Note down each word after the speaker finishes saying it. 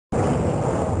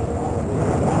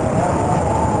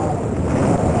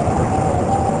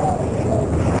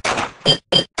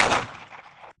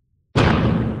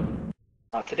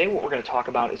Today what we're going to talk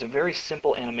about is a very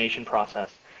simple animation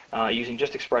process using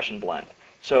just expression blend.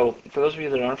 So for those of you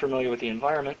that aren't familiar with the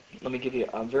environment, let me give you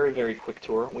a very, very quick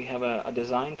tour. We have a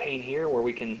design pane here where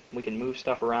we can move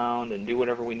stuff around and do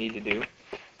whatever we need to do.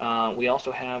 We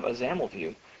also have a XAML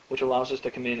view, which allows us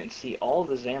to come in and see all of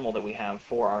the XAML that we have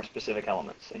for our specific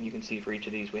elements. And you can see for each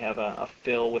of these we have a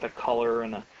fill with a color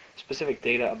and a specific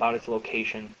data about its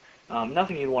location.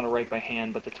 Nothing you'd want to write by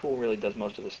hand, but the tool really does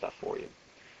most of this stuff for you.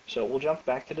 So we'll jump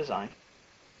back to design.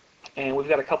 And we've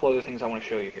got a couple other things I want to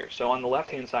show you here. So on the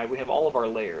left-hand side, we have all of our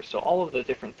layers. So all of the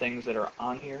different things that are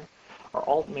on here are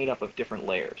all made up of different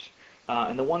layers.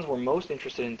 And the ones we're most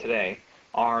interested in today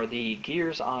are the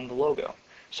gears on the logo.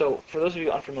 So for those of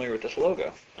you unfamiliar with this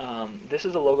logo, this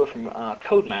is a logo from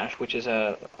CodeMash, which is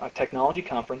a technology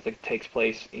conference that takes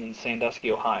place in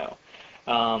Sandusky, Ohio.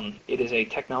 It is a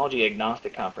technology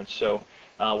agnostic conference, so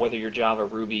whether you're Java,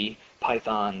 Ruby,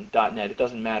 Python, .NET, it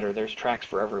doesn't matter. There's tracks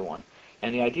for everyone.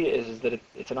 And the idea is that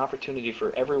it's an opportunity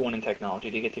for everyone in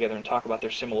technology to get together and talk about their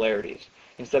similarities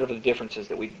instead of the differences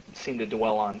that we seem to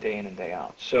dwell on day in and day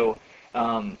out. So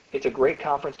it's a great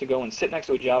conference to go and sit next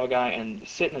to a Java guy and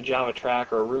sit in a Java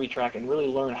track or a Ruby track and really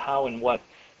learn how and what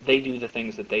they do the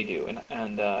things that they do.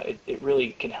 And it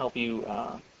really can help you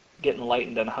get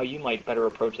enlightened on how you might better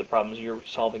approach the problems you're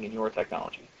solving in your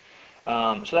technology.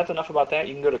 So that's enough about that.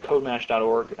 You can go to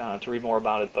codemash.org to read more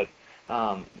about it, but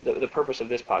the purpose of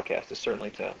this podcast is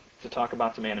certainly to talk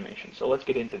about some animation. So let's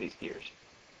get into these gears.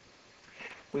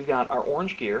 We've got our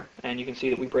orange gear, and you can see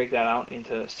that we break that out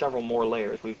into several more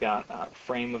layers. We've got a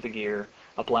frame of the gear,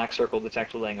 a black circle that's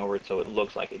actually laying over it so it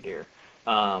looks like a gear,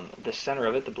 the center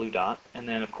of it, the blue dot, and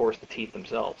then of course the teeth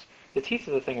themselves. The teeth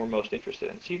are the thing we're most interested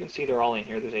in. So you can see they're all in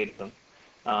here. There's 8 of them.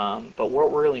 But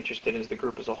what we're really interested in is the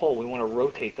group as a whole. We want to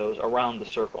rotate those around the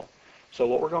circle. So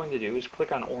what we're going to do is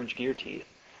click on orange gear teeth.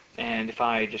 And if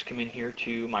I just come in here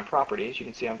to my properties, you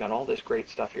can see I've got all this great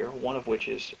stuff here, one of which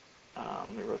is,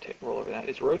 let me roll over that,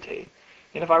 is rotate.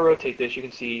 And if I rotate this, you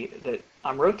can see that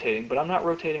I'm rotating, but I'm not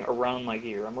rotating around my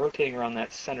gear. I'm rotating around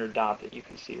that center dot that you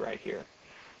can see right here.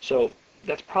 So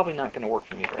that's probably not going to work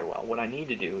for me very well. What I need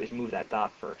to do is move that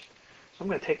dot first. So I'm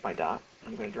going to take my dot, and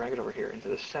I'm going to drag it over here into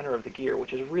the center of the gear,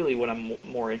 which is really what I'm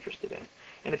more interested in.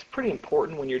 And it's pretty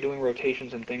important when you're doing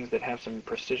rotations and things that have some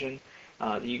precision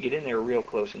that you get in there real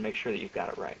close and make sure that you've got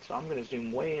it right. So I'm going to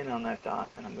zoom way in on that dot,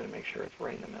 and I'm going to make sure it's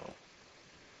right in the middle.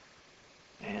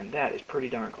 And that is pretty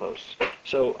darn close.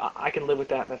 So I can live with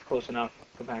that. That's close enough.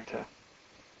 Go back to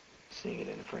seeing it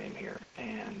in the frame here.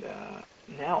 And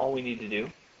now all we need to do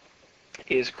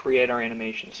is create our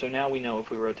animation. So now we know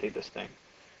if we rotate this thing,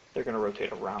 they're going to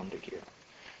rotate around the gear.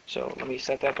 So let me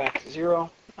set that back to 0.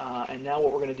 And now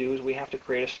what we're going to do is we have to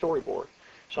create a storyboard.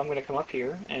 So I'm going to come up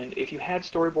here, and if you had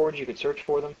storyboards, you could search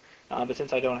for them. But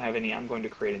since I don't have any, I'm going to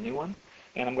create a new one.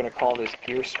 And I'm going to call this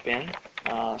gear spin,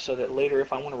 so that later,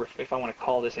 if I want to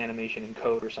call this animation in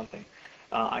code or something,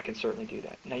 I can certainly do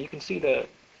that. Now you can see the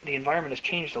environment has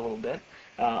changed a little bit.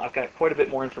 I've got quite a bit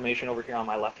more information over here on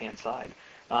my left-hand side.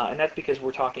 And that's because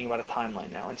we're talking about a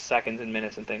timeline now, and seconds and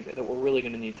minutes and things that we're really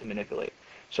going to need to manipulate.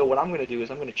 So what I'm going to do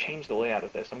is I'm going to change the layout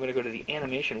of this. I'm going to go to the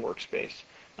animation workspace,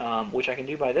 which I can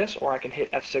do by this, or I can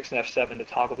hit F6 and F7 to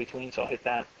toggle between. So I'll hit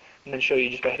that, and then show you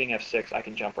just by hitting F6, I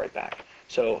can jump right back.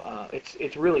 So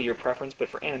it's really your preference, but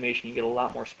for animation, you get a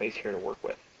lot more space here to work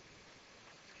with.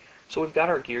 So we've got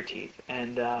our gear teeth,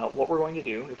 and what we're going to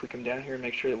do, if we come down here and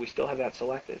make sure that we still have that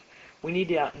selected, we need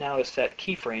to now to set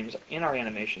keyframes in our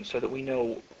animation so that we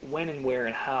know when and where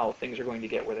and how things are going to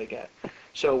get where they get.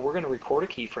 So we're going to record a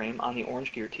keyframe on the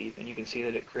orange gear teeth, and you can see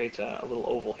that it creates a little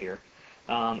oval here.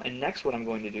 And next what I'm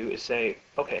going to do is say,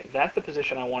 okay, that's the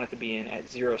position I want it to be in at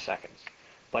 0 seconds.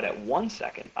 But at 1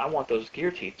 second, I want those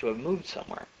gear teeth to have moved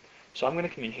somewhere. So I'm going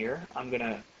to come in here, I'm going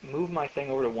to move my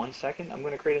thing over to 1 second, I'm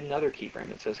going to create another keyframe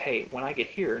that says, hey, when I get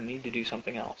here, I need to do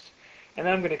something else. And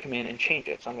then I'm going to come in and change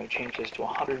it. So I'm going to change this to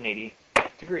 180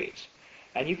 degrees.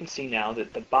 And you can see now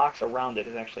that the box around it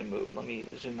has actually moved. Let me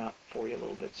zoom out for you a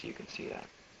little bit so you can see that.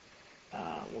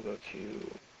 We'll go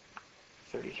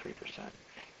to 33%.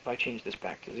 If I change this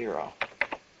back to 0,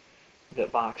 the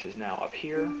box is now up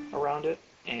here around it.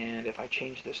 And if I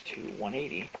change this to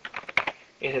 180,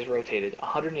 it has rotated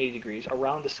 180 degrees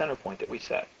around the center point that we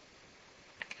set.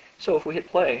 So if we hit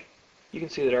play, you can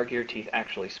see that our gear teeth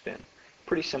actually spin.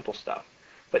 Pretty simple stuff.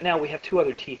 But now we have two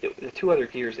other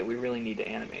gears that we really need to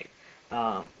animate.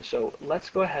 So let's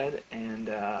go ahead and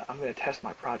I'm going to test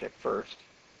my project first.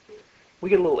 We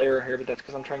get a little error here, but that's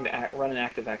because I'm trying to run an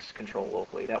ActiveX control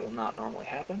locally. That will not normally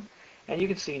happen. And you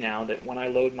can see now that when I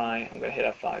load my, I'm going to hit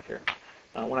F5 here.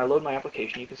 When I load my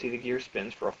application, you can see the gear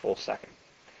spins for a full second.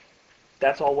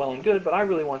 that's all well and good, but I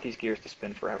really want these gears to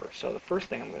spin forever. So the first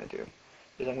thing I'm going to do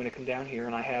is I'm going to come down here,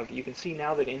 and you can see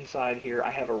now that inside here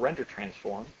I have a render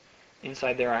transform.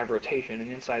 Inside there I have rotation,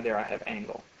 and inside there I have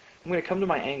angle. I'm going to come to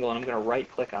my angle, and I'm going to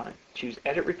right-click on it, choose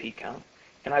Edit Repeat Count,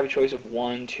 and I have a choice of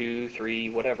 1, 2, 3,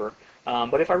 whatever.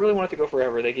 But if I really want it to go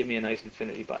forever, they give me a nice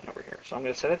infinity button over here. So I'm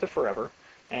going to set it to forever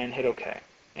and hit OK.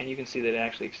 And you can see that it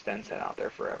actually extends that out there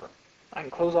forever. I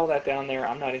can close all that down there.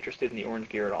 I'm not interested in the orange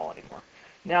gear at all anymore.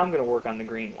 Now I'm going to work on the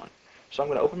green one. So I'm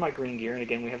going to open my green gear, and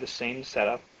again we have the same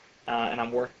setup, and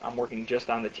I'm working just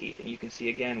on the teeth. And you can see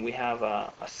again we have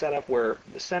a setup where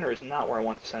the center is not where I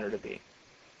want the center to be.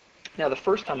 Now the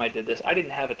first time I did this, I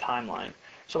didn't have a timeline.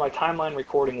 So my timeline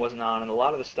recording wasn't on, and a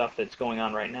lot of the stuff that's going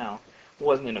on right now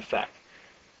wasn't in effect.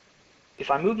 If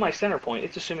I move my center point,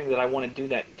 it's assuming that I want to do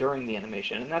that during the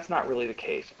animation, and that's not really the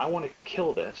case. I want to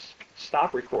kill this,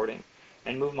 stop recording,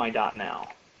 and move my dot now.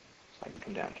 So I can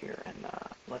come down here and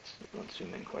let's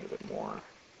zoom in quite a bit more.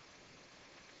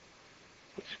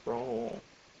 We scroll,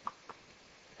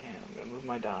 and I'm going to move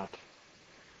my dot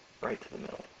right to the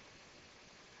middle.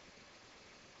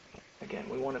 Again,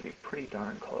 we want to be pretty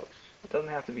darn close. It doesn't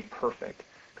have to be perfect,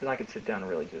 because I could sit down and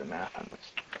really do the math on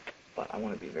this, but I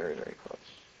want to be very, very close.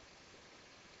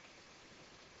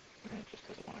 And it just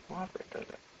doesn't want to cooperate, does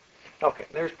it? Okay,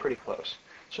 there's pretty close.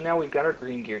 So now we've got our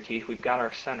green gear teeth, we've got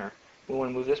our center. We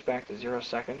want to move this back to 0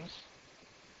 seconds.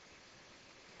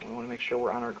 We want to make sure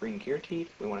we're on our green gear teeth.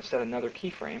 We want to set another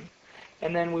keyframe.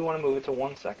 And then we want to move it to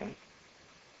 1 second.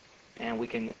 And we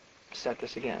can set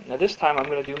this again. Now this time I'm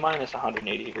going to do minus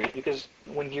 180 degrees, because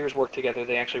when gears work together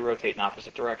they actually rotate in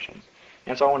opposite directions.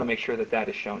 And so I want to make sure that that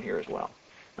is shown here as well.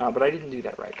 But I didn't do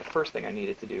that right. The first thing I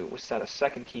needed to do was set a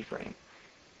second keyframe.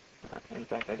 In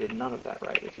fact, I did none of that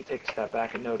right. If you take a step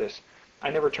back and notice, I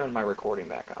never turned my recording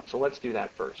back on. So let's do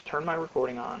that first. Turn my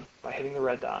recording on by hitting the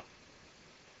red dot.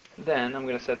 Then I'm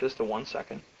going to set this to 1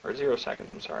 second, or 0 seconds,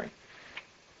 I'm sorry.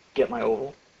 Get my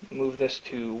oval. Move this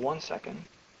to 1 second.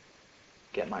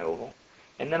 Get my oval.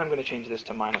 And then I'm going to change this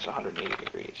to minus 180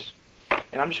 degrees.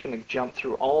 And I'm just going to jump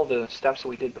through all the steps that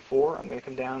we did before. I'm going to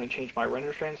come down and change my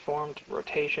render transform to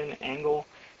rotation, angle.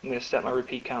 I'm going to set my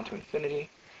repeat count to infinity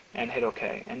and hit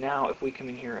OK. And now if we come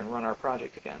in here and run our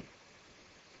project again,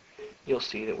 you'll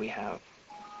see that we have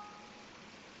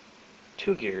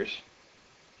 2 gears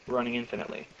running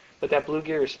infinitely. But that blue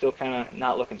gear is still kind of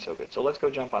not looking so good. So let's go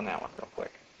jump on that one real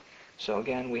quick. So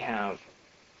again, we have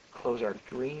close our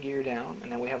green gear down,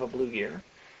 and then we have a blue gear.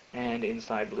 And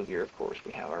inside blue gear, of course,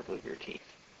 we have our blue gear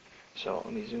teeth. So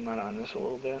let me zoom out on this a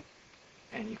little bit,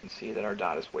 and you can see that our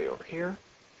dot is way over here.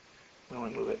 We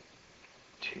want to move it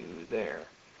to there.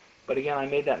 But again, I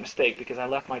made that mistake because I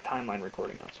left my timeline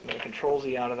recording on. So I'm going to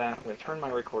Control-Z out of that. I'm going to turn my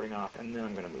recording off, and then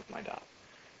I'm going to move my dot.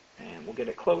 And we'll get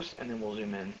it close, and then we'll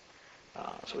zoom in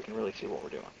so we can really see what we're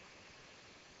doing.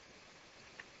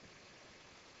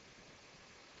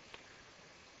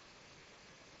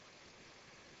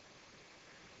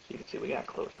 So you can see we got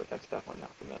close, but that's definitely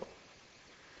not the middle.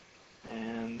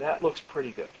 And that looks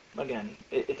pretty good. Again,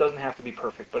 it doesn't have to be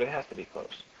perfect, but it has to be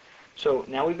close. So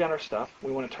now we've got our stuff.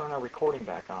 We want to turn our recording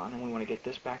back on, and we want to get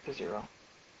this back to 0.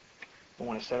 We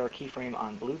want to set our keyframe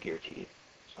on blue gear teeth.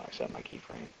 So I set my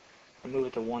keyframe. I move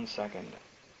it to 1 second.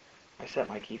 I set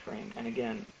my keyframe, and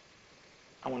again,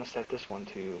 I want to set this one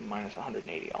to minus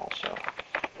 180 also.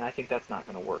 And I think that's not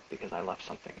going to work because I left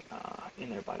something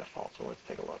in there by default. So let's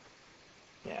take a look.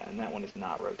 Yeah, and that one is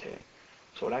not rotating.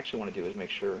 So what I actually want to do is make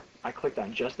sure I clicked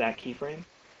on just that keyframe,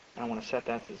 and I want to set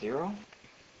that to 0.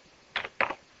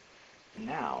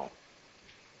 Now,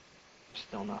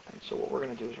 still nothing. So what we're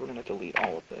going to do is we're going to delete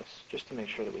all of this just to make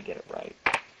sure that we get it right.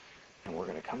 And we're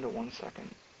going to come to 1 second.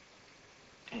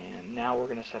 And now we're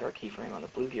going to set our keyframe on the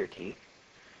blue gear teeth.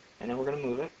 And then we're going to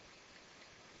move it.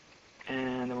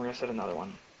 And then we're going to set another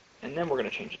one. And then we're going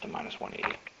to change it to minus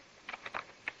 180.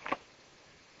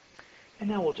 And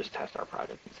now we'll just test our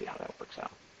project and see how that works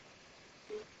out.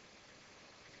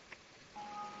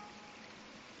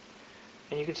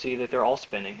 And you can see that they're all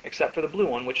spinning, except for the blue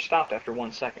one, which stopped after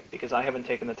 1 second, because I haven't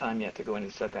taken the time yet to go in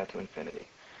and set that to infinity.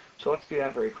 So let's do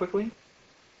that very quickly.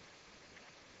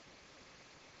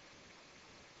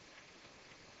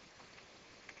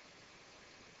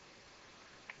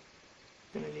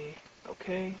 Infinity,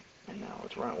 okay. And now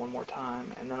let's run it one more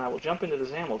time, and then I will jump into the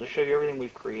XAML to show you everything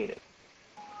we've created.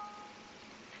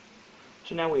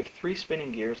 So now we have 3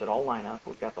 spinning gears that all line up.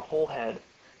 We've got the whole head,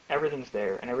 everything's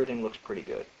there, and everything looks pretty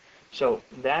good. So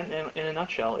that, in a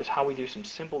nutshell, is how we do some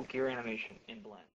simple gear animation in Blend.